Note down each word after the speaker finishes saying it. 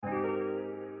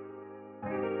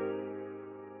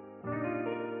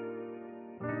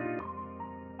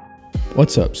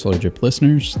What's up, Slow Drip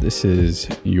listeners? This is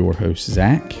your host,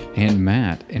 Zach. And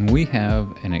Matt, and we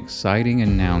have an exciting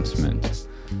announcement.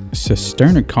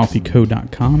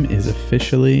 CisternaCoffeeCo.com is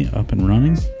officially up and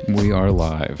running. We are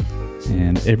live.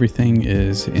 And everything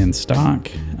is in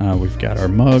stock. We've got our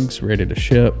mugs ready to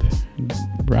ship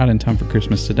right in time for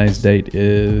Christmas. Today's date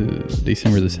is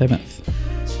December the 7th.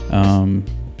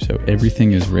 So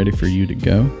everything is ready for you to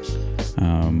go.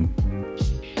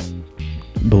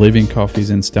 Bolivian coffee's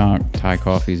in stock. Thai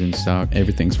coffee's in stock.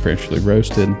 Everything's freshly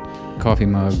roasted. Coffee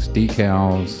mugs,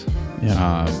 decals.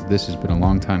 Yeah. This has been a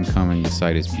long time coming. The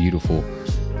site is beautiful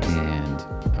and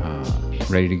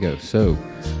ready to go. So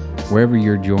wherever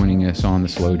you're joining us on the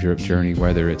Slow Drip journey,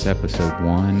 whether it's episode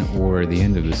 1 or the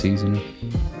end of the season,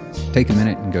 take a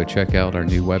minute and go check out our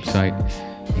new website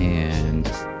and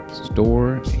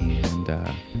store and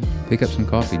pick up some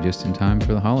coffee just in time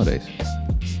for the holidays.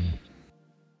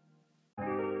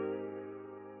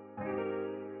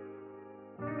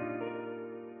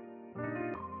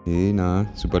 Nah,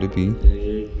 super pi.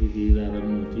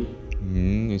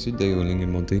 Isi day uling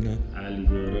in Montina.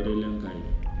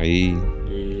 Aí,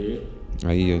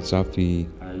 Safi.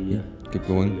 Keep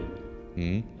going.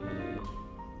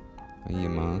 Aí,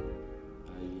 ma.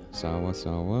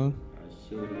 Sawa.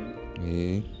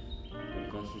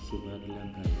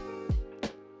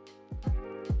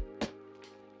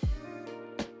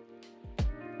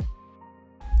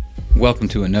 Welcome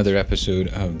to another episode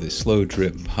of the Slow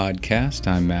Drip Podcast.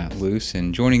 I'm Matt Luce,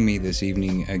 and joining me this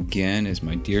evening again is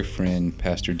my dear friend,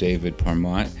 Pastor David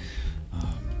Parmont.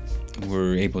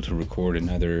 We're able to record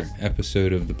another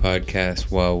episode of the podcast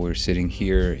while we're sitting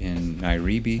here in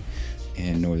Nairobi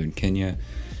in northern Kenya.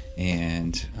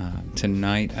 And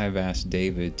tonight I've asked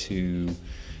David to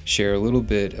share a little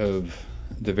bit of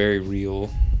the very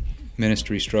real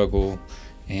ministry struggle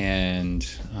and,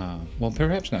 well,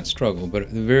 perhaps not struggle,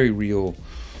 but the very real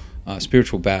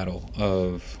spiritual battle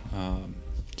of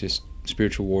just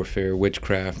spiritual warfare,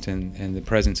 witchcraft, and the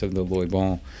presence of the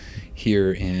Loibon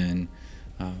here in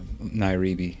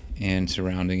Nairobi and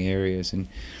surrounding areas. And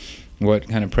what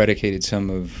kind of predicated some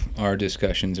of our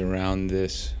discussions around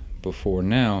this before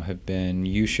now have been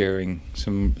you sharing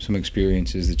some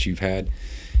experiences that you've had.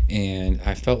 And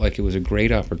I felt like it was a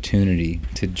great opportunity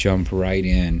to jump right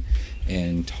in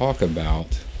and talk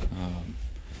about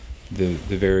the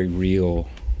very real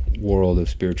world of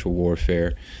spiritual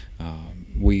warfare.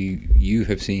 You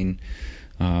have seen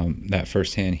that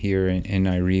firsthand here in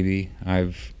Nairobi.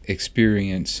 I've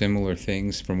experienced similar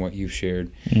things from what you've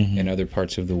shared in other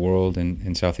parts of the world,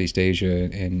 in Southeast Asia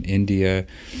and India.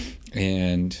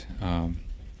 And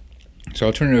so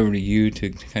I'll turn it over to you to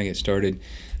kind of get started.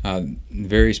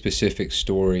 Very specific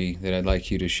story that I'd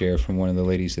like you to share from one of the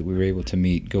ladies that we were able to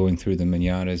meet going through the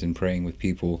manadas and praying with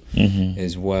people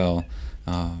as well.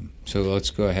 So let's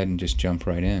go ahead and just jump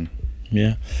right in.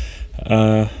 Yeah.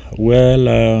 I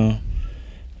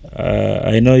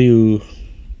know you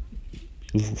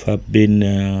have been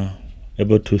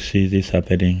able to see these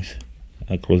happenings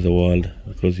across the world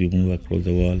because you move across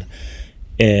the world.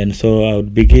 And so I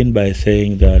would begin by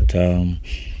saying that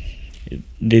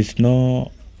there's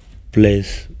no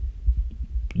place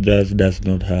that does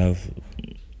not have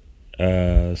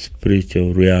a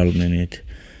spiritual realm in it.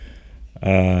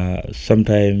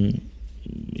 Sometimes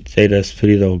it's either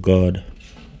spirit of God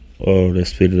or the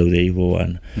spirit of the evil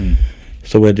one.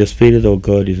 So when the spirit of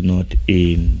God is not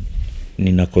in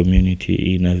a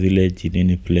community, in a village, in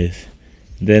any place,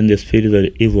 then the spirit of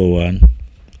the evil one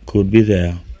could be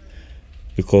there.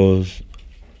 Because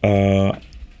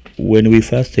when we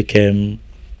first came,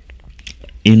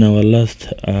 in our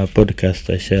last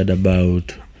podcast, I shared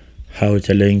about how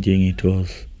challenging it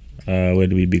was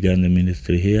when we began the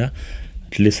ministry here,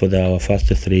 at least for our first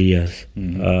 3 years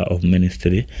of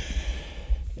ministry.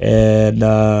 And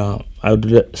I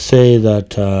would say that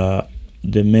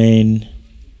the main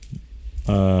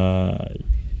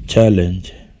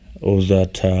challenge was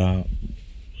that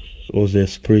was the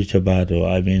spiritual battle.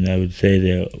 I mean, I would say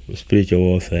the spiritual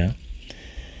warfare.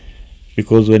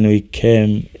 Because when we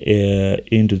came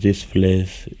into this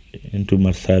place, into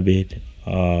Marsabit,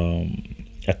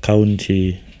 a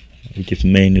county which is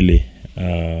mainly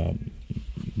about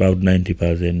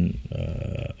 90%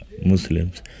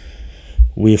 Muslims,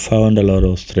 we found a lot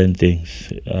of strange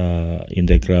things in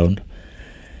the ground.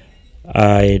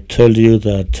 I told you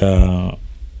that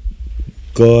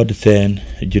God then,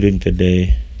 during the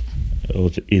day,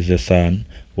 was the sun,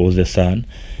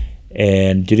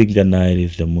 and during the night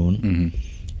is the moon.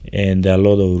 And there are a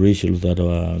lot of rituals that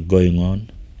were going on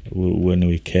when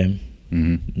we came.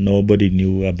 Nobody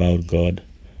knew about God.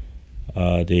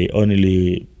 They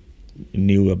only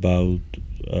knew about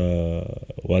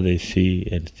what they see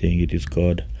and think it is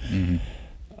God. Mm-hmm.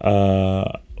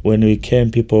 When we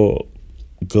came, people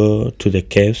go to the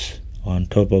caves on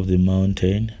top of the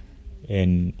mountain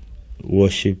and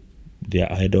worship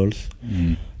their idols.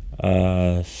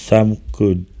 Mm-hmm. Some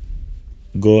could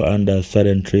go under a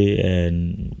certain tree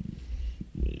and,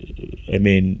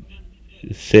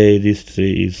 say this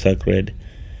tree is sacred.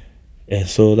 And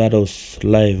so that was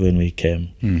live when we came.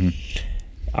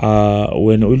 Mm-hmm.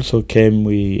 When we also came,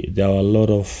 there were a lot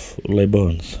of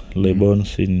Lebons.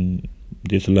 Lebons in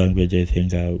this language, I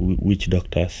think, are witch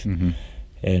doctors. Mm-hmm.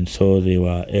 And so they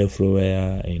were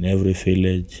everywhere, in every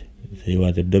village. They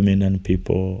were the dominant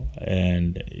people,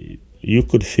 and you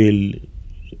could feel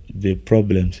the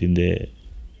problems in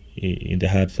the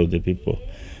hearts of the people,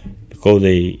 because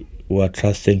they were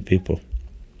trusting people.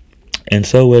 And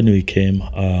so when we came,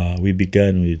 we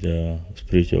began with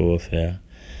spiritual warfare.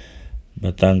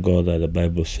 But thank God that the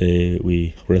Bible says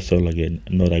we wrestle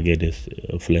not against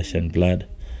flesh and blood,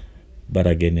 but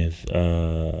against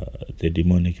the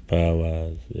demonic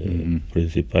powers,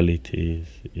 principalities,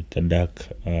 the dark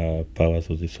powers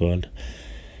of this world.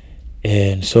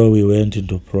 And so we went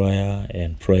into prayer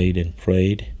and prayed,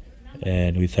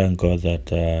 and we thank God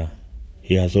that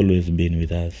He has always been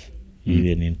with us,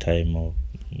 even in time of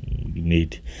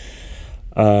need.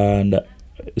 And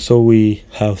so we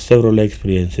have several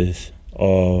experiences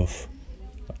of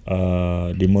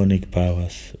demonic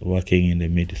powers working in the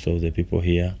midst of the people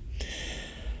here.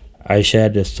 I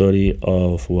shared the story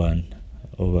of one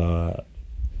of our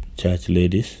church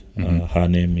ladies. Her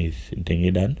name is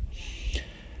Ntengidan.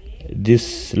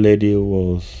 This lady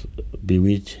was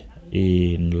bewitched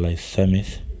in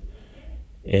Lysamis,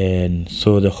 and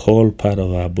so the whole part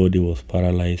of her body was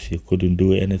paralyzed. She couldn't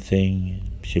do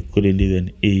anything. She couldn't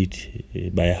even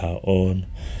eat by her own.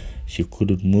 She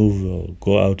couldn't move or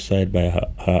go outside by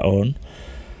her own.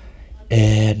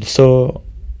 And so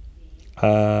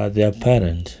their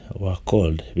parents were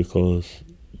called, because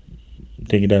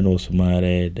Ntengidan was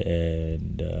married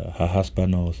and her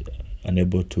husband was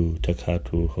unable to take her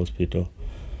to hospital.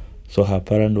 So her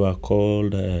parents were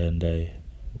called, and I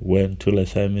went to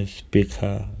Lysamis, picked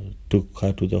her, took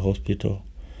her to the hospital.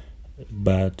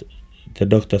 But the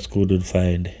doctors couldn't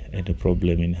find any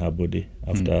problem in her body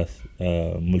after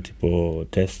multiple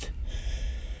tests.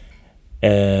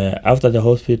 After the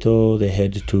hospital, they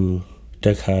had to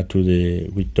take her to the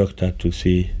witch doctor to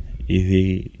see if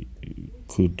he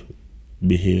could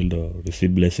be healed or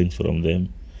receive blessings from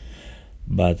them.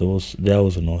 But there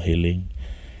was no healing.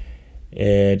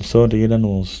 And so Ntengidan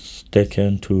was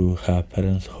taken to her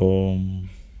parents' home,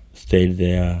 stayed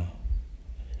there.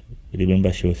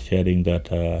 Remember, she was sharing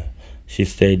that she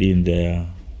stayed in there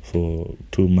for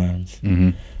 2 months.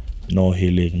 No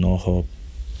healing, no hope,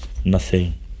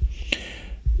 nothing.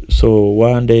 So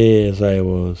one day, as I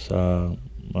was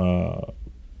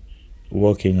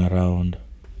walking around,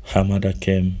 her mother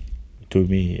came to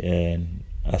me and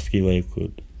asked if I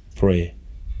could pray,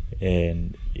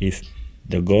 and if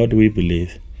the God we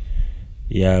believe,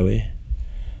 Yahweh,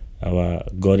 our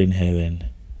God in heaven,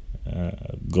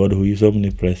 God who is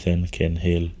omnipresent, can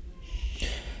heal.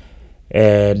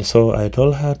 And so I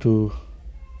told her to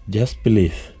just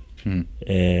believe,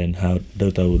 and her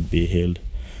daughter would be healed.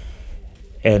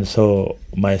 And so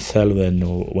myself and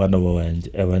one of our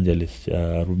evangelists,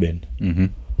 Ruben,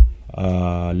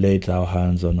 laid our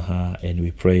hands on her, and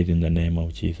we prayed in the name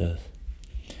of Jesus.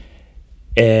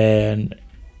 And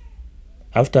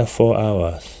after 4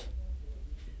 hours,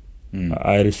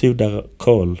 I received a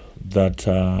call that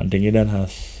Ntengidan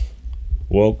has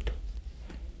walked.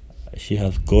 She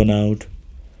has gone out,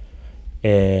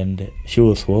 and she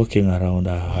was walking around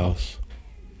her house.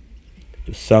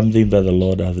 Something that the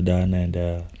Lord has done,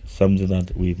 and something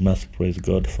that we must praise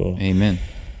God for. Amen.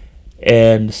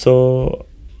 And so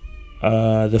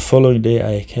the following day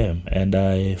I came, and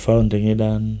I found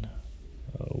Ntengidan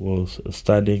was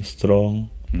standing strong,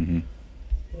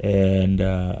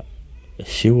 and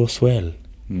she was well.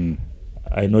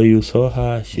 I know you saw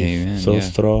her. She's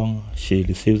strong. She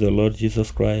received the Lord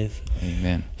Jesus Christ.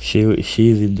 Amen. She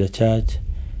is in the church,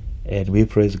 and we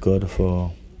praise God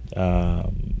for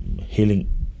healing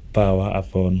power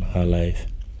upon her life.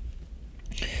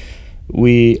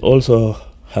 We also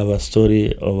have a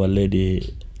story of a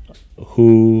lady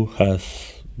who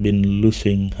has been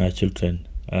losing her children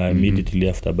immediately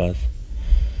after birth.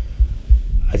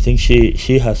 I think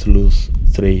she has lost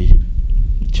 3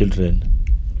 children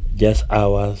just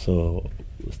hours or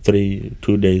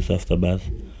 2 days after birth.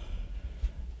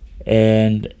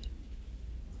 And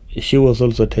she was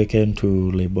also taken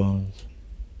to Lebons,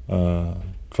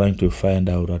 trying to find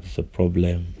out what is the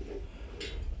problem.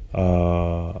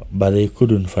 but they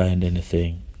couldn't find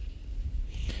anything.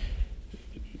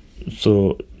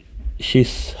 So she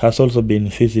has also been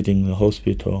visiting the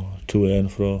hospital to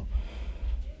and fro.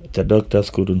 The doctors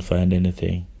couldn't find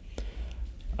anything.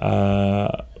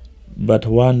 But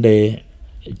one day,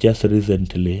 just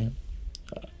recently,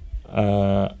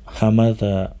 her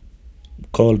mother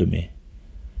called me,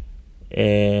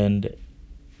 and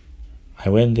I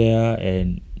went there,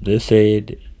 and they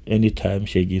said anytime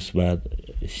she gives birth,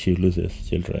 she loses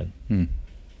children. Mm.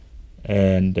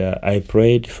 And I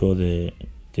prayed for the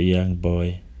young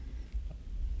boy.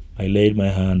 I laid my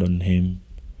hand on him,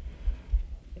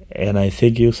 and I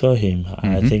think you saw him.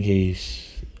 I think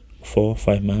he's 4 or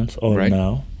 5 months old Right.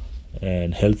 now,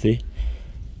 and healthy.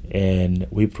 And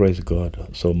we praise God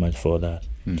so much for that.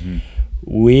 Mm-hmm.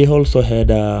 We also had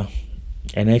an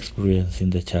experience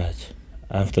in the church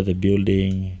after the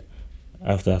building,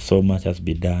 after so much has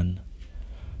been done.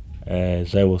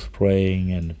 As I was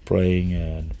praying and praying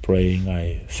and praying,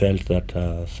 I felt that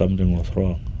something was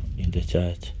wrong in the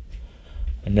church.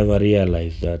 I never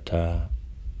realized that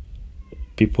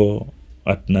people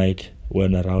at night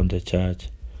went around the church,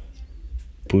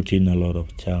 put in a lot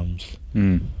of charms,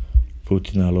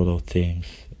 put in a lot of things.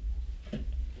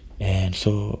 And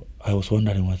so I was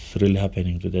wondering what's really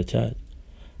happening to the church.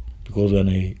 Because when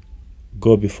I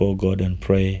go before God and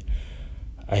pray,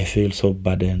 I feel so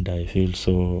burdened. I feel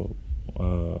so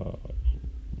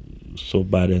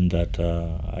burdened that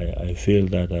I feel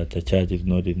that the church is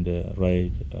not in the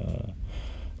right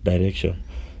direction.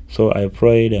 So I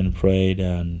prayed and prayed,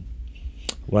 and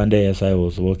one day as I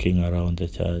was walking around the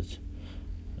church,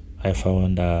 I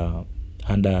found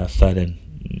under certain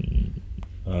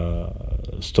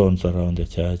stones around the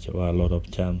church were a lot of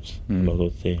charms, a lot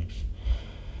of things.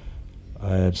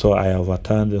 And so I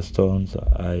overturned the stones.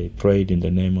 I prayed in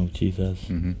the name of Jesus.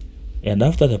 Mm-hmm. And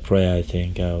after the prayer, I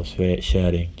think I was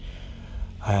sharing,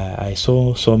 I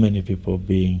saw so many people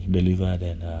being delivered,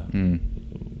 and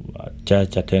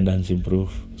church attendance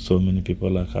improved. So many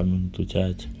people are coming to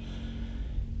church.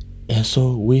 And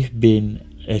so we've been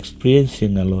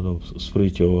experiencing a lot of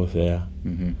spiritual warfare.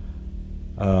 Mm-hmm.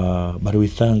 But we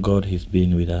thank God He's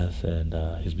been with us, and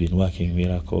He's been working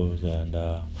miracles. And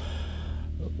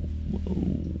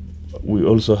we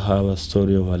also have a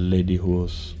story of a lady who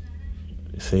was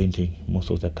fainting most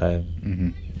of the time. Mm-hmm.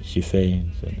 She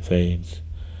faints and faints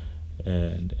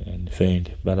and faint.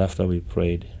 But after we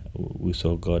prayed, we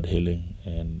saw God healing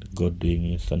and God doing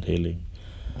instant healing.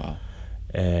 Wow.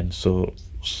 And so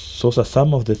are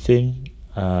some of the things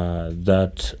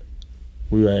that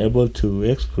we were able to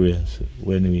experience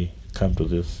when we come to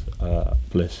this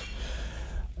place.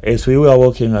 As we were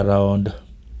walking around,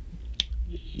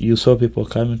 you saw people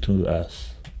coming to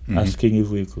us, asking if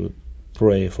we could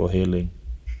pray for healing.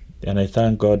 And I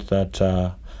thank God that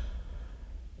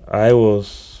I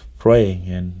was praying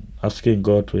and asking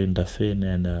God to intervene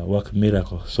and work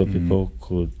miracles so people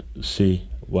could see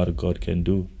what God can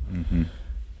do. Mm-hmm.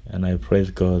 And I praise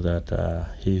God that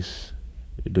He's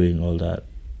doing all that,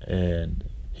 and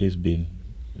He's been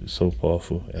so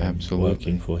powerful and Absolutely.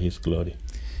 working for His glory.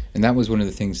 And that was one of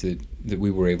the things that we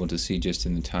were able to see just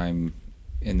in the time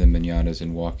in the Manadas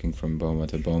and walking from Boma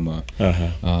to Boma.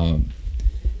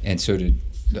 And so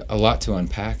a lot to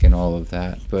unpack in all of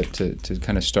that, but to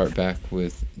kind of start back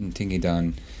with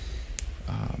Ntingidan,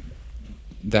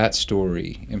 that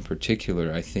story in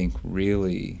particular, I think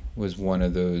really was one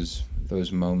of those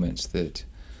moments that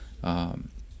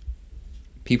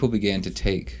people began to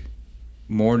take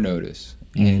more notice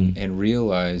and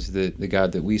realize that the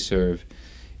God that we serve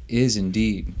is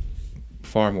indeed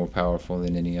far more powerful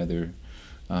than any other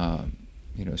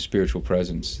spiritual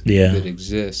presence that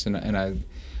exists. And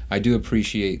I do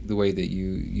appreciate the way that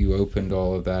you opened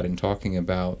all of that in talking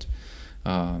about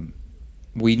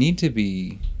we need to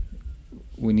be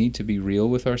real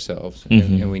with ourselves,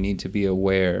 and we need to be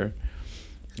aware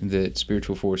that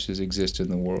spiritual forces exist in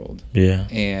the world. Yeah.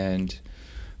 And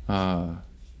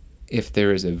if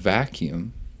there is a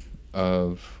vacuum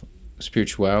of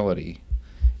spirituality,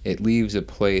 it leaves a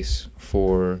place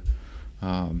for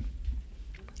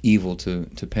evil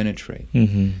to penetrate.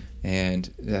 And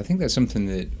I think that's something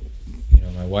that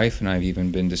my wife and I have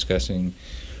even been discussing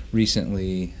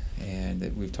recently, and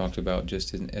that we've talked about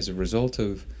just as a result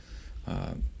of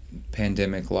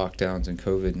pandemic lockdowns and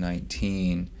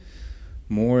COVID-19.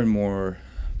 More and more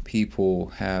people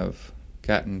have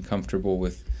gotten comfortable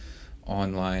with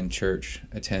online church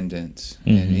attendance,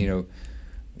 and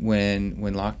when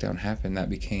lockdown happened, that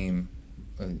became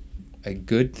a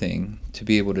good thing to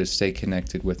be able to stay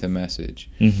connected with the message.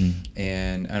 Mm-hmm.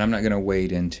 And I'm not going to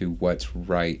wade into what's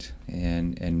right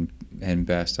and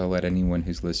best. I'll let anyone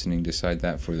who's listening decide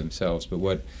that for themselves. But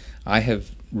what I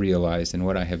have realized and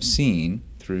what I have seen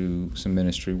through some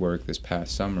ministry work this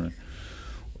past summer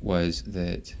was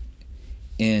that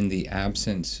in the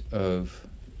absence of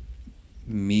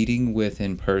meeting with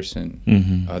in person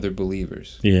Mm-hmm. other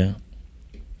believers, Yeah.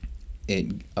 it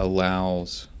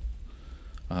allows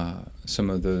some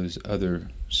of those other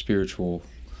spiritual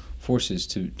forces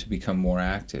to become more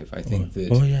active. I think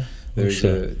that Oh yeah. there's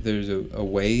sure. there's a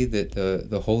way that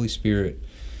the Holy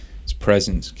Spirit's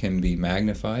presence can be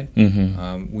magnified.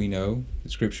 Mm-hmm. We know the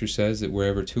Scripture says that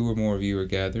wherever two or more of you are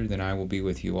gathered, then I will be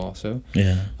with you also.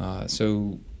 Yeah.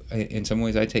 So in some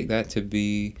ways I take that to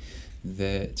be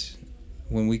that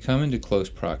when we come into close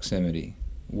proximity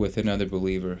with another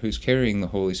believer who's carrying the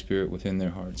Holy Spirit within their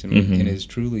hearts and, Mhm. and is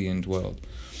truly indwelled,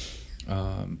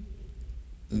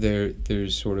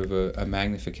 there's sort of a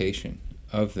magnification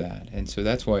of that. And so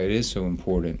that's why it is so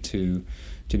important to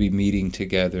be meeting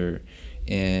together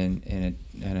in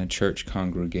a church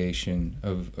congregation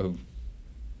of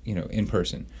in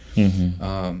person.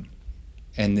 Mm-hmm.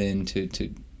 And then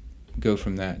to go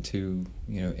from that to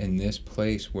in this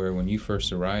place where when you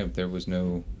first arrived there was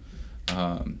no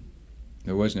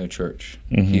church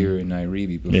Mhm. here in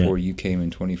Nairobi before you came in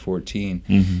 2014.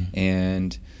 Mm-hmm.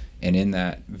 And in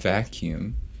that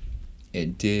vacuum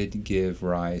it did give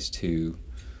rise to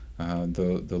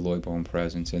the Loibon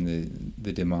presence and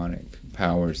the demonic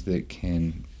powers that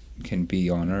can be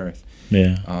on earth.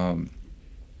 Yeah.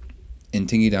 And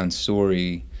Tingidan's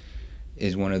story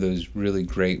is one of those really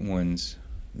great ones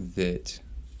that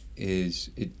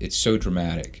it's so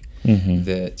dramatic Mm-hmm.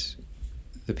 that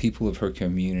the people of her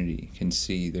community can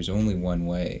see there's only one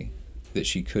way that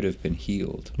she could have been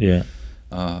healed, Yeah.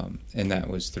 and that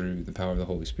was through the power of the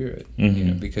Holy Spirit.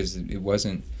 Mhm. Because it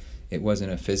wasn't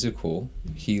a physical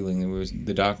healing.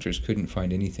 The doctors couldn't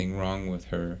find anything wrong with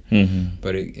her, Mm-hmm.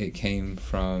 but it came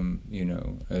from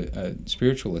a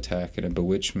spiritual attack and a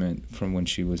bewitchment from when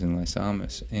she was in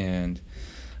Lysamus. And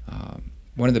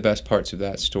one of the best parts of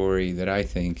that story that I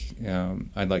think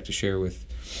I'd like to share with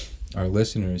our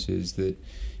listeners is that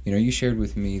you shared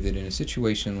with me that in a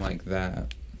situation like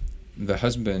that, the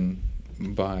husband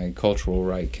by cultural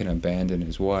right can abandon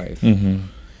his wife. Mm-hmm.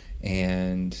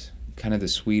 And kind of the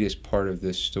sweetest part of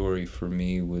this story for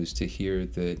me was to hear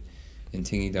that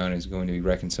Ntingidan is going to be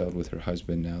reconciled with her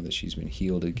husband now that she's been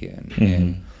healed again, Mhm.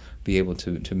 and be able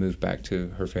to move back to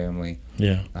her family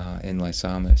Yeah. in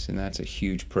Lysamus, and that's a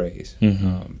huge praise.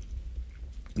 Mhm.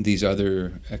 These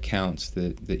other accounts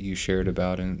that you shared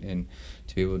about, and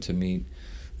to be able to meet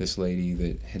this lady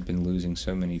that had been losing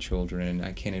so many children, and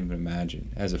I can't even imagine,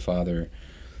 as a father,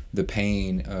 the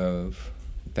pain of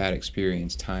that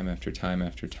experience time after time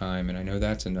after time. And I know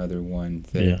that's another one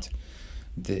that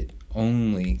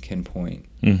only can point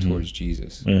Mhm. towards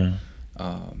Jesus. Yeah.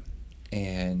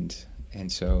 And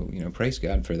so praise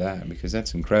God for that, because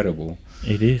that's incredible.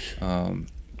 It is.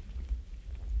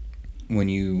 When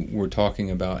you were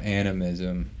talking about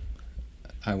animism,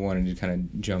 I wanted to kind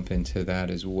of jump into that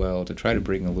as well to try to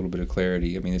bring a little bit of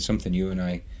clarity. I mean, it's something you and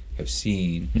I have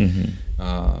seen,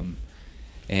 Mm-hmm.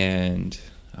 and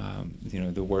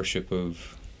the worship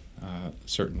of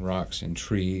certain rocks and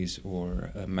trees,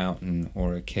 or a mountain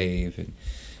or a cave, and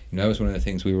that was one of the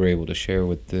things we were able to share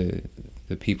with the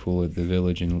people of the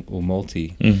village in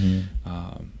Umulti.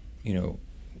 Mm-hmm.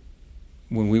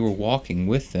 When we were walking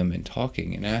with them and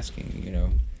talking and asking,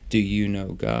 do you know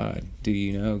God? Do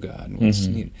you know God? And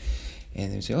Mhm.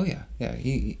 and they say, oh yeah,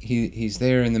 he's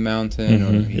there in the mountain,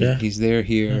 or Mhm, he's there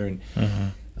here, and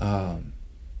Uh-huh.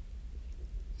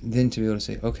 then to be able to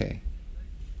say, okay,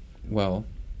 well,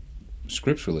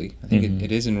 scripturally, I think Mhm.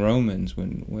 it is in Romans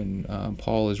when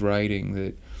Paul is writing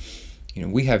that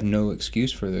we have no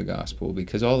excuse for the gospel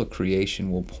because all of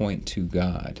creation will point to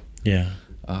God. Yeah.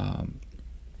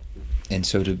 And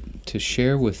so to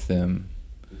share with them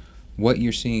what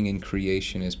you're seeing in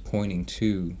creation is pointing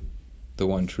to the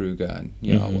one true God,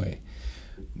 Yahweh.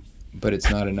 But it's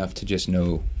not enough to just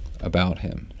know about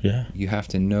him. Yeah. You have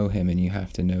to know him, and you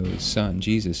have to know his son,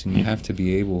 Jesus, and you have to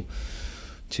be able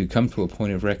to come to a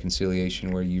point of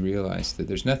reconciliation where you realize that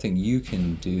there's nothing you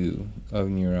can do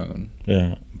on your own,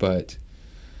 Yeah. but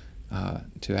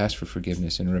to ask for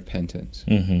forgiveness and repentance,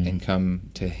 Mm-hmm. and come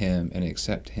to him and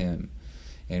accept him.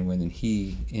 And when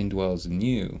he indwells in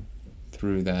you,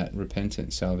 through that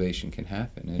repentance, salvation can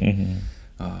happen. And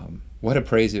Mm-hmm. What a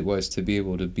praise it was to be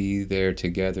able to be there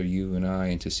together, you and I,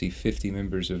 and to see 50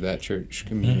 members of that church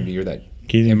community, or that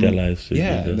Giving their lives to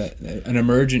yeah, Jesus. an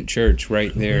emergent church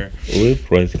right there. We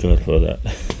praise God for that.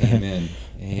 Amen.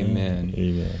 Amen.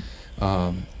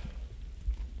 Amen.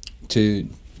 To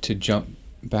jump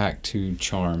back to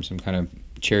charms, I'm kind of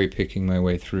cherry picking my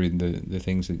way through the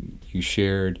things that you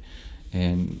shared,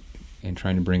 and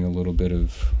trying to bring a little bit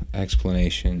of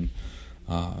explanation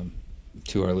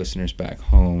to our listeners back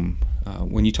home.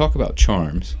 When you talk about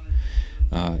charms,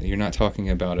 you're not talking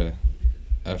about a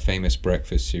famous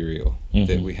breakfast cereal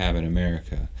that we have in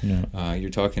America. No. You're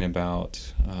talking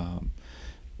about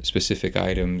specific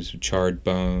items, charred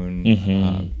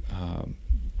bone,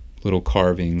 little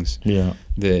carvings Yeah.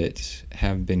 that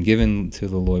have been given to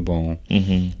the Loy Bon,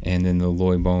 and then the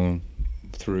Loy Bon,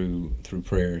 through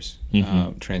prayers,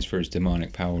 transfers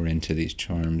demonic power into these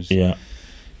charms. Yeah.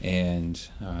 And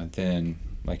then,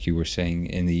 like you were saying,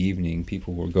 in the evening,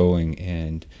 people were going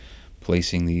and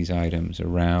placing these items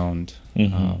around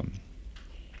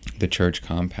the church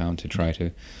compound to try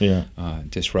to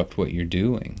disrupt what you're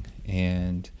doing.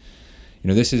 And,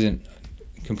 this isn't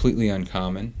completely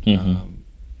uncommon.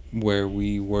 Where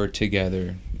we were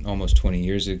together almost 20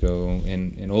 years ago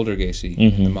in Oldergesi,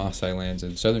 in the Maasai lands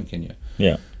of southern Kenya.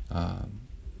 Yeah.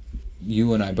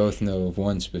 You and I both know of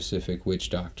one specific witch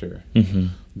doctor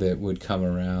that would come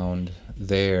around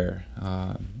there.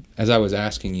 As I was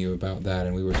asking you about that,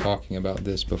 and we were talking about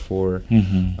this before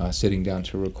sitting down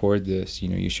to record this,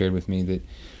 you shared with me that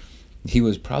he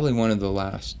was probably one of the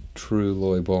last true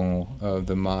Loy Bon of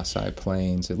the Maasai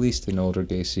Plains, at least in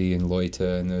Oldergesi and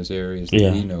Loita and those areas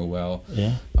that we know well.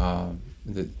 Yeah.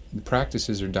 The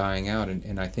practices are dying out,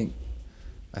 and I think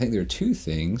there are two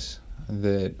things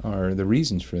that are the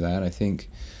reasons for that. I think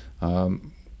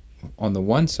on the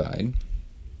one side,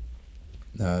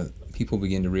 people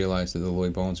begin to realize that the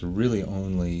Loy Bons are really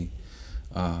only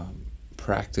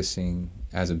practicing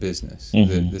as a business.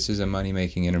 This is a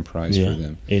money-making enterprise for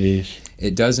them. It is.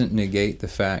 It doesn't negate the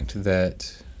fact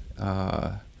that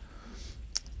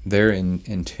they're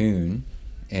in tune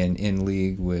and in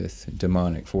league with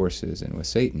demonic forces and with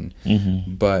Satan,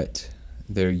 but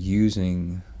they're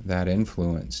using that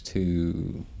influence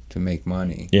to make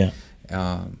money. Yeah.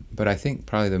 But I think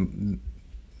probably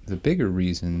the bigger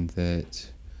reason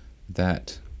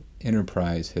that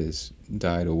enterprise has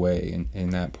died away in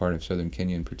that part of southern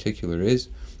Kenya in particular is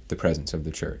the presence of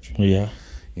the church. Yeah.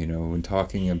 When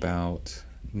talking about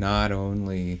not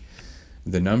only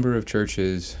the number of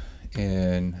churches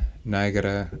in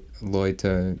Naigara,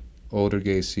 Loita,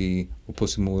 Oldergesi,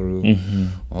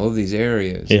 Upusimuru, all of these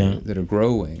areas that are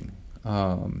growing,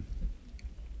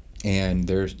 and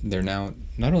they're now,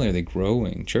 not only are they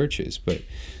growing churches, but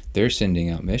they're sending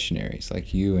out missionaries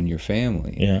like you and your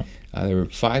family. Yeah. There are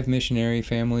 5 missionary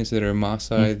families that are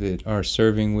Maasai that are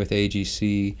serving with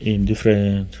AGC In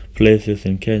different places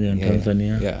in Kenya and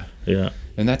Tanzania. Yeah. Yeah.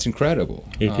 And that's incredible.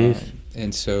 It is.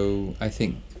 And so I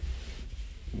think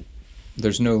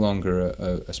there's no longer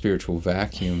a spiritual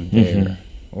vacuum there,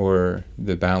 or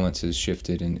the balance is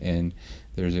shifted, and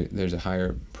there's a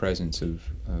higher presence of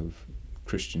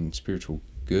Christian spiritual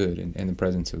good and the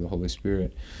presence of the Holy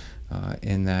Spirit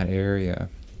in that area.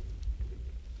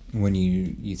 When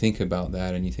you think about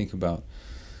that, and you think about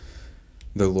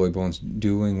the Loy Bons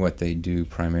doing what they do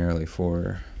primarily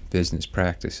for business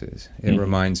practices, it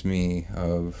reminds me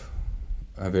of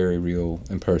a very real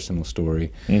and personal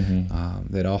story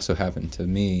that also happened to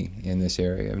me in this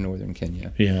area of northern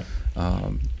Kenya. Yeah.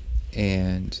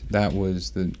 And that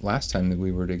was the last time that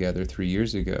we were together 3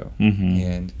 years ago.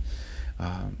 And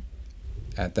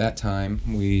at that time,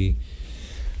 we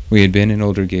had been in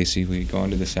Oldergesi. We had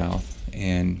gone to the south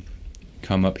and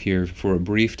come up here for a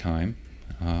brief time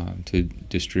to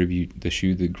distribute the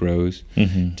shoe that grows,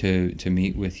 to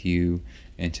meet with you,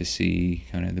 and to see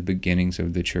kind of the beginnings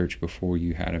of the church before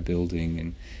you had a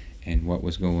building and what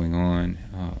was going on.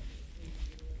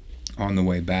 On the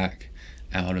way back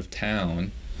out of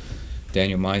town,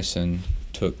 Daniel Myson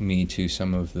took me to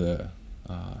some of the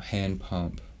hand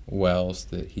pump wells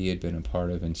that he had been a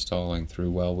part of installing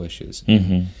through Well Wishes.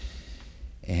 And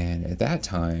at that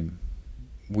time,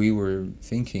 we were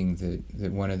thinking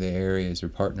that one of the areas or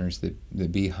partners that the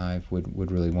Beehive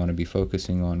would really want to be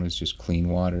focusing on was just clean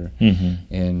water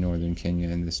in northern Kenya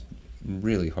in this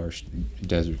really harsh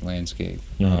desert landscape.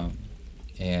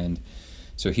 And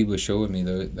so he was showing me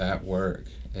that work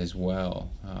as well,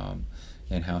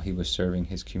 and how he was serving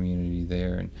his community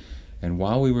there. And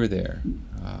while we were there,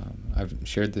 I've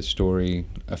shared this story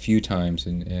a few times,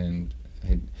 and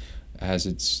as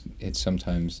it's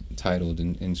sometimes titled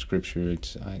in Scripture,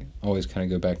 I always kind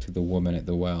of go back to the woman at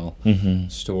the well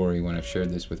story when I've shared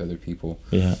this with other people.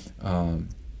 Yeah.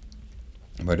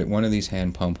 But at one of these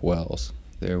hand pump wells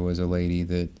there was a lady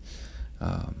that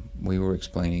we were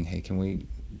explaining, hey, can we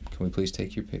please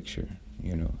take your picture?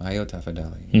 You know, ayo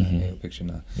tafadali, ayo picture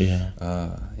na. Yeah.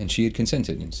 And she had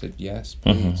consented and said, yes,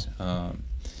 please.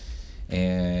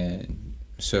 And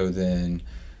so then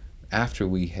after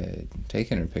we had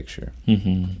taken her picture,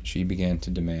 she began to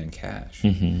demand cash.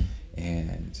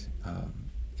 And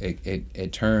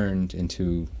it turned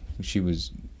into, she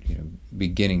was, you know,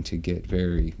 beginning to get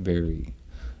very, very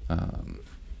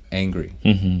angry.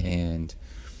 And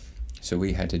so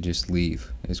we had to just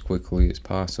leave as quickly as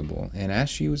possible. And as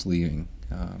she was leaving,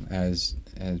 as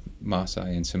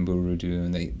Maasai and Samburu do,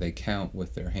 and they count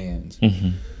with their hands.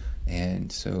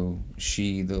 And so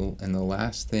she, and the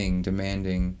last thing,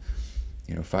 demanding,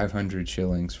 you know, 500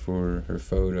 shillings for her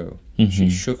photo, she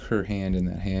shook her hand in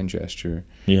that hand gesture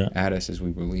at us as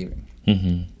we were leaving,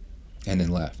 and then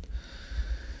left.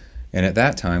 And at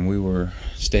that time, we were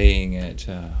staying at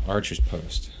Archer's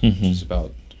Post, which is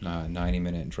about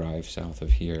 90-minute drive south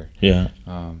of here. Yeah.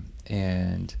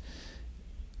 And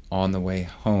on the way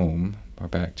home, or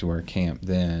back to our camp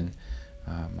then,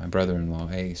 my brother-in-law,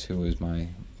 Ace, who was my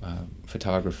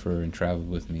photographer and traveled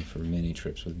with me for many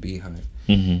trips with Beehive,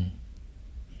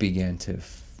 began to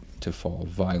fall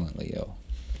violently ill.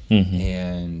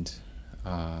 And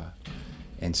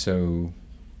so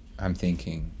I'm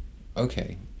thinking,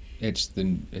 okay, it's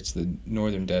the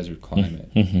northern desert climate.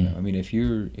 You know, I mean, if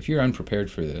you're unprepared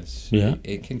for this,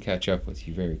 it can catch up with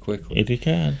you very quickly. It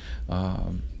can.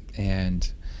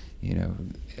 And you know,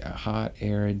 hot,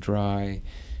 arid, dry.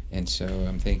 And so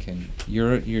I'm thinking,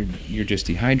 you're just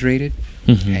dehydrated.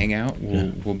 Hang out.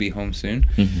 We'll be home soon.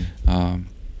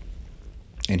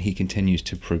 And he continues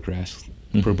to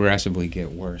progressively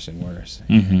get worse and worse.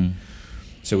 And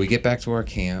so we get back to our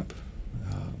camp.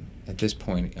 At this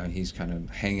point, he's kind of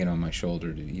hanging on my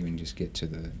shoulder to even just get to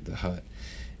the hut,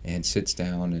 and sits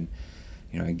down, and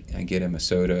you know, I get him a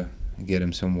soda, I get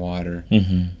him some water.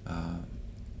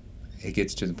 It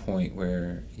gets to the point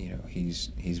where, you know,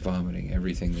 he's vomiting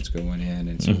everything that's going in,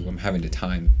 and so I'm having to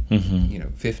time, you know,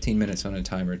 15 minutes on a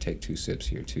timer, take 2 sips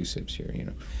here, 2 sips here, you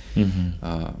know.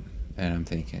 And I'm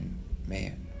thinking,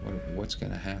 man, what's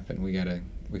going to happen? We gotta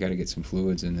get some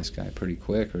fluids in this guy pretty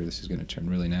quick, or this is going to turn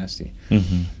really nasty.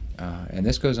 And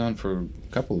this goes on for a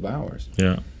couple of hours.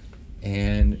 Yeah.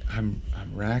 And I'm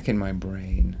racking my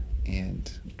brain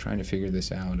and trying to figure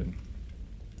this out, and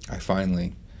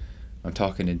I'm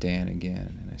talking to Dan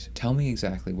again, and I said, tell me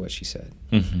exactly what she said.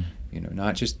 You know,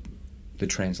 not just the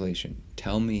translation.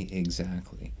 Tell me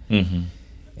exactly. And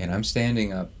I'm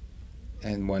standing up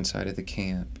on one side of the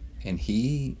camp, and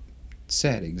he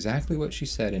said exactly what she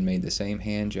said and made the same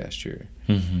hand gesture.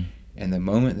 And the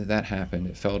moment that happened,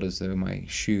 it felt as though my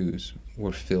shoes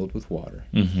were filled with water.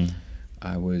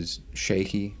 I was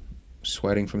shaky,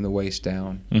 sweating from the waist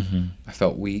down. I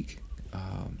felt weak.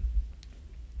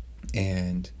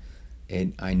 And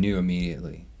I knew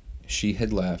immediately she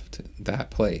had left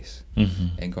that place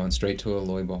and gone straight to a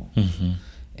loibol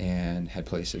and had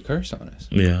placed a curse on us.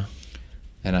 Yeah.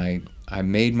 And I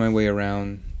made my way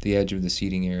around the edge of the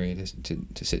seating area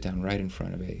to sit down right in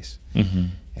front of Ace.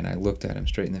 And I looked at him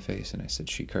straight in the face, and I said,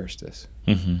 she cursed us.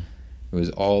 It was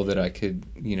all that I could,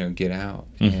 you know, get out.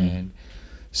 And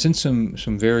since some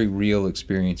very real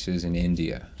experiences in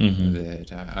India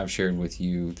that I've shared with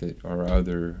you, that are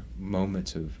other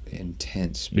moments of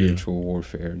intense spiritual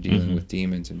warfare, dealing with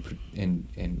demons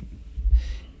in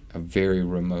a very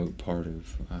remote part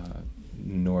of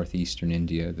northeastern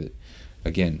India, that,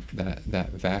 again,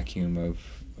 that vacuum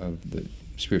of the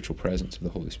spiritual presence of the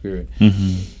Holy Spirit.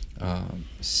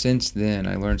 Since then,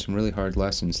 I learned some really hard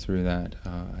lessons through that.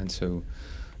 And so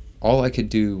all I could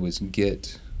do was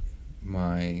get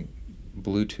my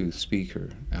Bluetooth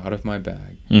speaker out of my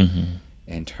bag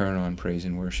and turn on praise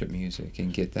and worship music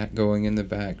and get that going in the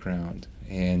background.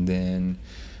 And then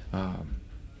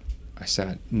I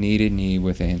sat knee to knee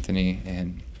with Anthony,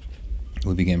 and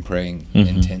we began praying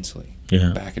intensely,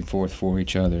 back and forth for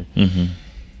each other.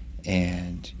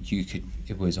 And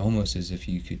it was almost as if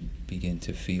you could begin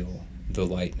to feel the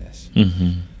lightness.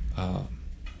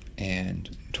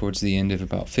 And towards the end of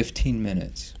about 15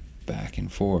 minutes, back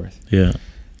and forth,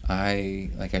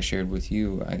 like I shared with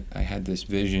you, I had this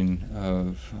vision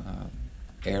of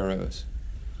arrows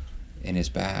in his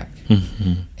back.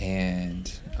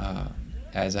 And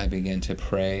as I began to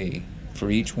pray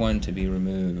for each one to be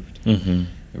removed, there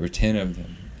were 10 of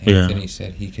them. Anthony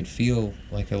said he could feel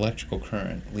like electrical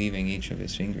current leaving each of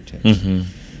his fingertips.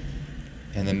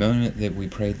 And the moment that we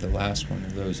prayed the last one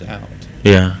of those out,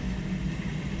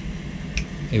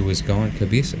 it was gone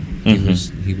kabisa.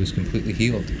 He was completely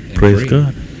healed and Praise free.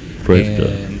 God.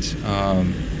 Praise God.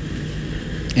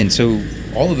 And so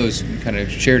all of those kind of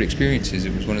shared experiences,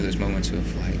 it was one of those moments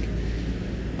of like,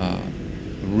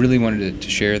 really wanted to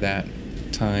share that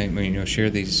time, share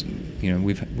these,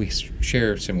 we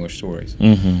share similar stories.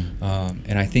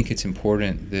 And I think it's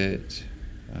important that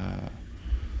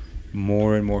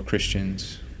more and more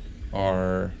Christians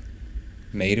are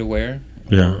made aware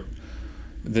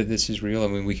that this is real. I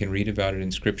mean, we can read about it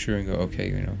in Scripture and go,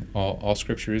 okay, all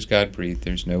Scripture is God-breathed.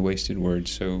 There's no wasted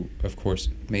words. So, of course,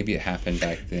 maybe it happened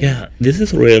back then. Yeah, this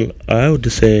is real. I would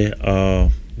say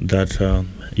that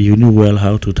you knew well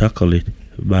how to tackle it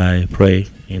by praying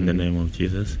in the name of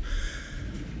Jesus.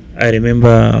 I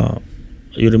remember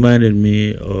you reminded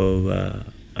me of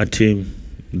a team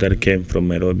that came from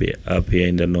Nairobi up here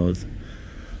in the north.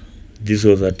 This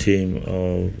was a team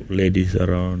of ladies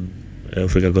around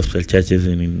Africa Gospel churches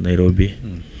in Nairobi.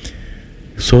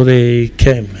 So they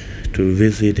came to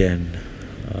visit and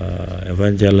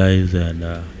evangelize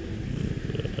and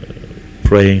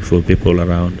praying for people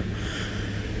around.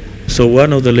 So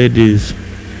one of the ladies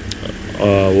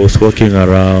was walking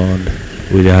around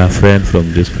with her friend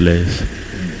from this place.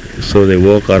 So they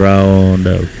walk around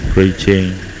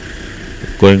preaching,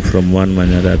 going from one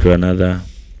manada to another.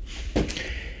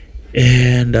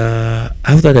 And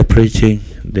after the preaching,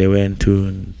 they went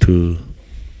to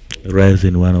rest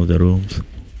in one of the rooms.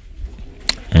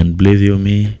 And believe you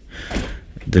me,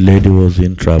 the lady was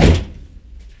in trouble.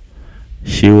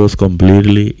 She was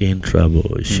completely in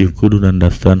trouble. She couldn't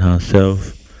understand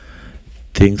herself.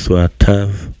 Things were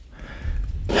tough.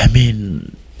 I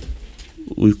mean,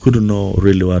 we couldn't know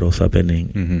really what was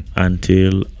happening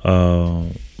until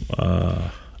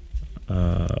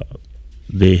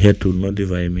they had to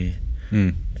notify me.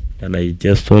 And I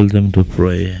just told them to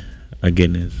pray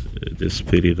against the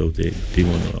spirit of the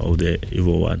demon, of the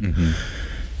evil one.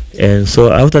 And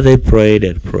so after they prayed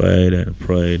and prayed and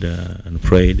prayed and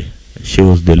prayed, she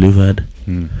was delivered.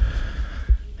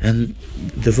 And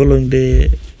the following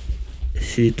day,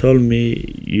 she told me,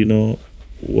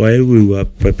 while we were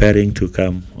preparing to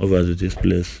come over to this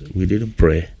place, we didn't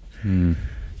pray.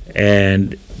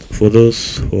 And for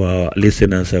those who are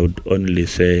listeners, I would only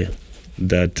say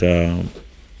that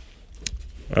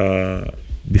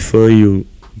before you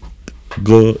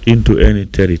go into any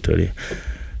territory,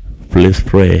 please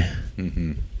pray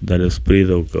that the Spirit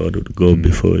of God would go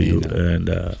before you and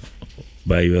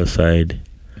by your side,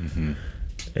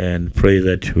 and pray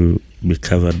that you be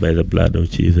covered by the blood of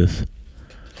Jesus,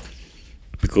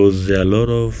 because there are a lot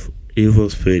of evil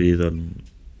spirits on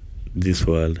this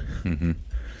world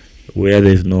where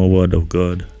there is no word of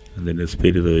God, and then the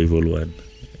spirit of the evil one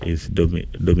is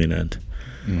dominant.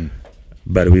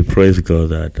 But we praise God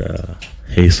that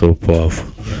He is so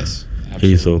powerful. Yes, absolutely.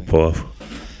 He is so powerful.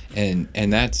 And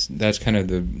that's kind of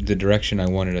the direction I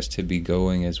wanted us to be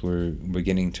going as we're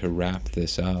beginning to wrap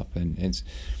this up. And it's,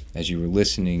 as you were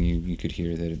listening, you could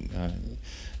hear that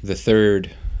the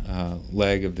third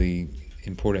leg of the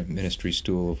important ministry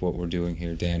stool of what we're doing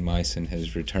here, Dan Meissen,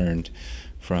 has returned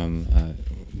from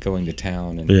going to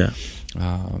town. And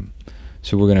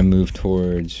so we're going to move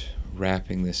towards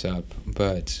wrapping this up.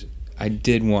 But I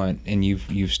did want, and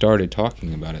you've started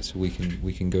talking about it, so we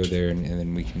can go there and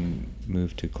then we can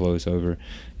move to close over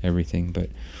everything. But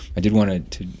I did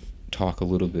want to talk a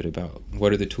little bit about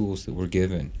what are the tools that we're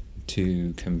given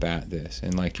to combat this.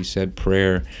 And like you said,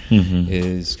 prayer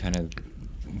is kind of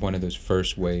one of those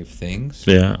first wave things.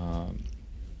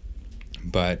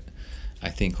 But I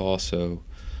think also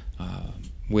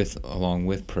along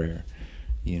with prayer,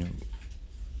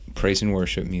 praise and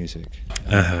worship music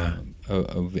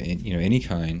of any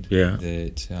kind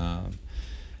that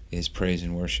is praise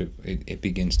and worship, it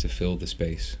begins to fill the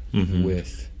space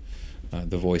with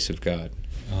the voice of God.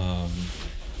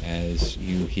 As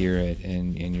you hear it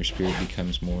and your spirit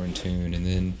becomes more in tune, and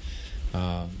then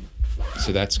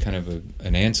so that's kind of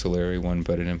an ancillary one,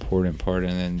 but an important part.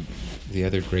 And then the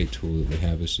other great tool that we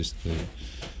have is just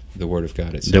the Word of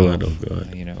God itself. The Word of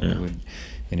God,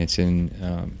 and it's in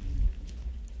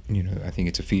I think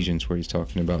it's Ephesians where he's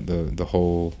talking about the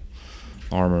whole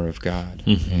armor of God,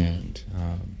 and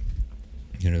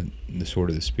the sword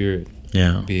of the Spirit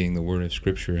being the word of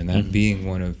Scripture, and that being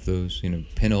one of those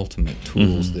penultimate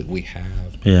tools that we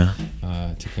have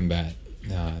to combat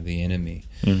the enemy.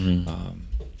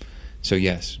 So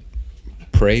yes,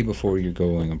 pray before you're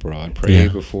going abroad. Pray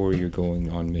before you're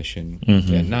going on mission.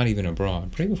 Not even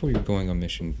abroad. Pray before you're going on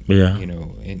mission.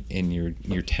 In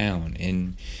your town,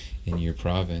 in your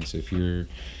province. If you're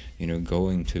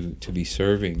going to be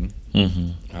serving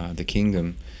the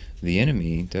kingdom, the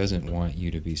enemy doesn't want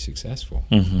you to be successful.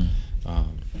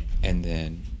 And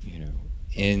then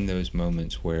in those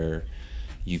moments where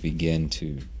you begin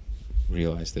to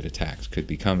realize that attacks could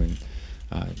be coming,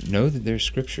 know that there's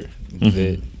scripture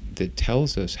that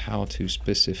tells us how to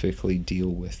specifically deal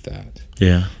with that.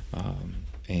 Yeah.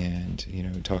 And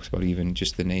it talks about even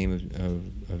just the name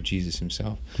of Jesus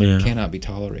himself cannot be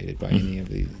tolerated by any of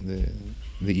the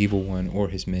evil one or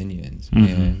his minions.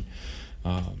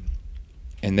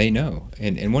 And they know.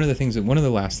 And one of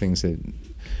the last things that,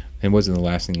 it wasn't the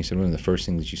last thing you said, one of the first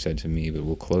things you said to me, but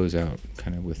we'll close out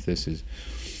kind of with this, is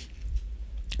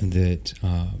that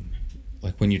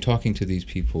like when you're talking to these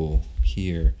people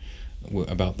here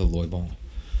about the Loibon,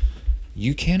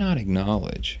 you cannot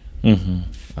acknowledge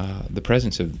the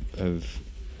presence of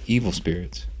evil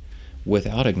spirits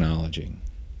without acknowledging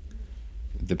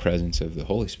the presence of the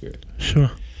Holy Spirit.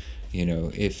 Sure.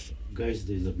 If Guys,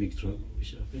 there's a big trouble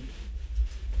which happened.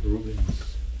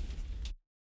 Rubens.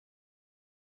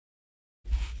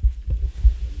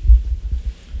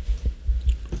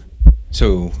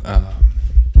 So,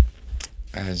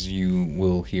 as you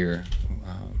will hear,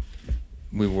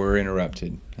 we were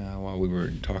interrupted while we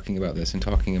were talking about this and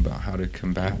talking about how to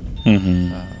combat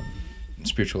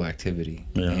spiritual activity,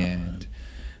 and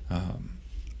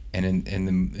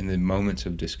in the moments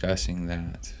of discussing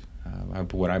that,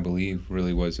 what I believe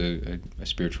really was a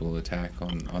spiritual attack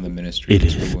on the ministry. It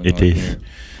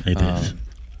is.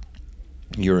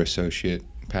 Your associate,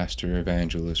 Pastor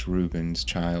Evangelist Rubens'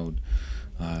 child,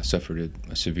 suffered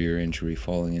a severe injury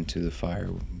falling into the fire,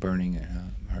 burning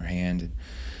her hand.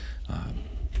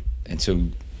 And so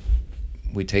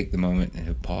we take the moment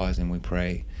and pause and we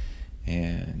pray.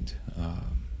 And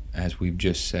as we've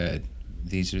just said,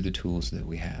 these are the tools that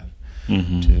we have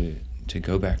to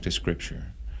go back to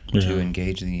Scripture, to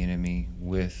engage the enemy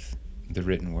with the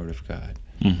written Word of God,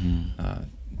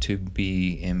 to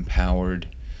be empowered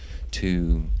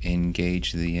to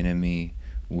engage the enemy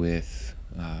with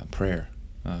prayer.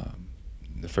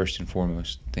 The first and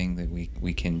foremost thing that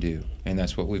we can do, and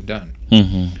that's what we've done.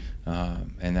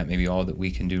 And that may be all that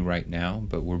we can do right now,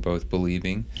 but we're both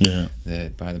believing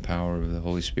that by the power of the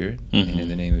Holy Spirit and in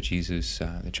the name of Jesus,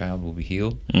 the child will be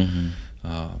healed. And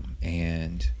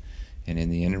in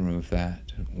the interim of that,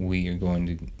 we are going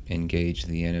to engage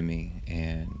the enemy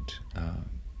and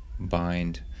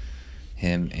bind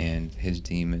him and his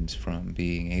demons from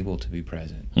being able to be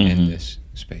present in this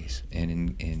space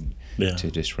and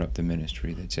to disrupt the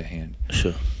ministry that's at hand.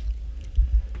 Sure.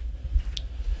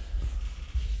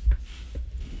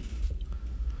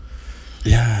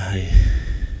 Yeah,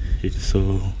 it's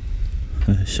so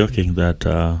shocking that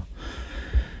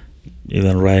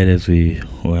even right as we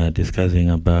were discussing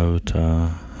about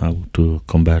how to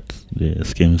combat the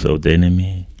schemes of the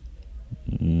enemy,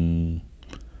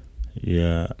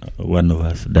 one of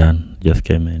us, Dan, just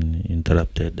came and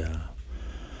interrupted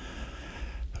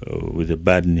with the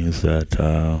bad news that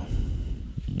our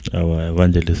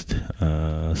evangelist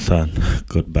son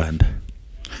got banned.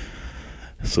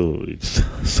 So it's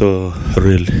so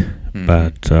real,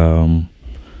 but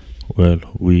well,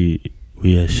 we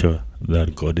are sure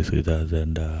that God is with us,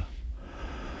 and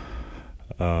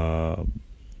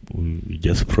we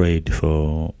just prayed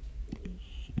for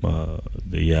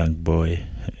the young boy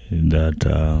that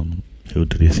he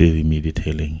would receive immediate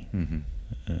healing.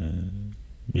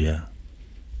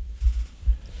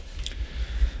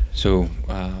 So,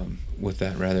 with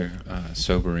that rather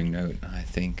sobering note, I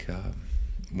think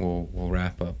we'll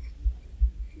wrap up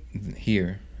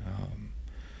here,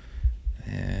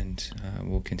 and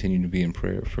we'll continue to be in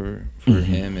prayer for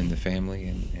him and the family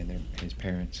and his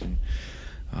parents, and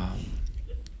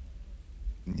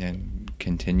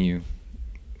continue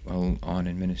on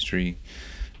in ministry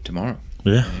tomorrow.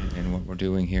 And what we're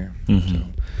doing here. So,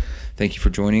 thank you for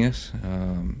joining us,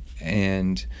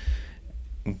 and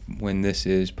when this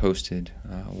is posted,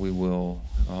 we will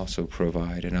also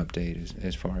provide an update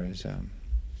as far as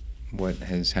what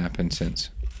has happened since.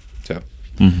 So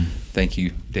thank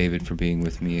you, David, for being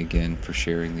with me again, for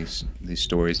sharing these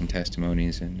stories and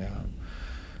testimonies, and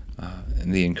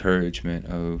the encouragement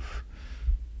of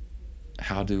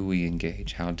how do we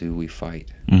engage, how do we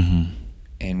fight.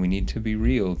 And we need to be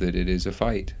real that it is a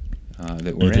fight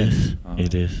that we're in.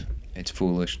 It is. It's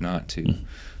foolish not to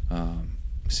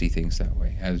see things that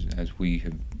way, as we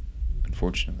have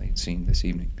unfortunately seen this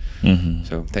evening.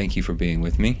 So thank you for being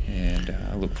with me, and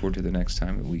I look forward to the next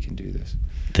time that we can do this.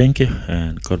 Thank you,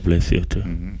 and God bless you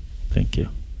too. Thank you.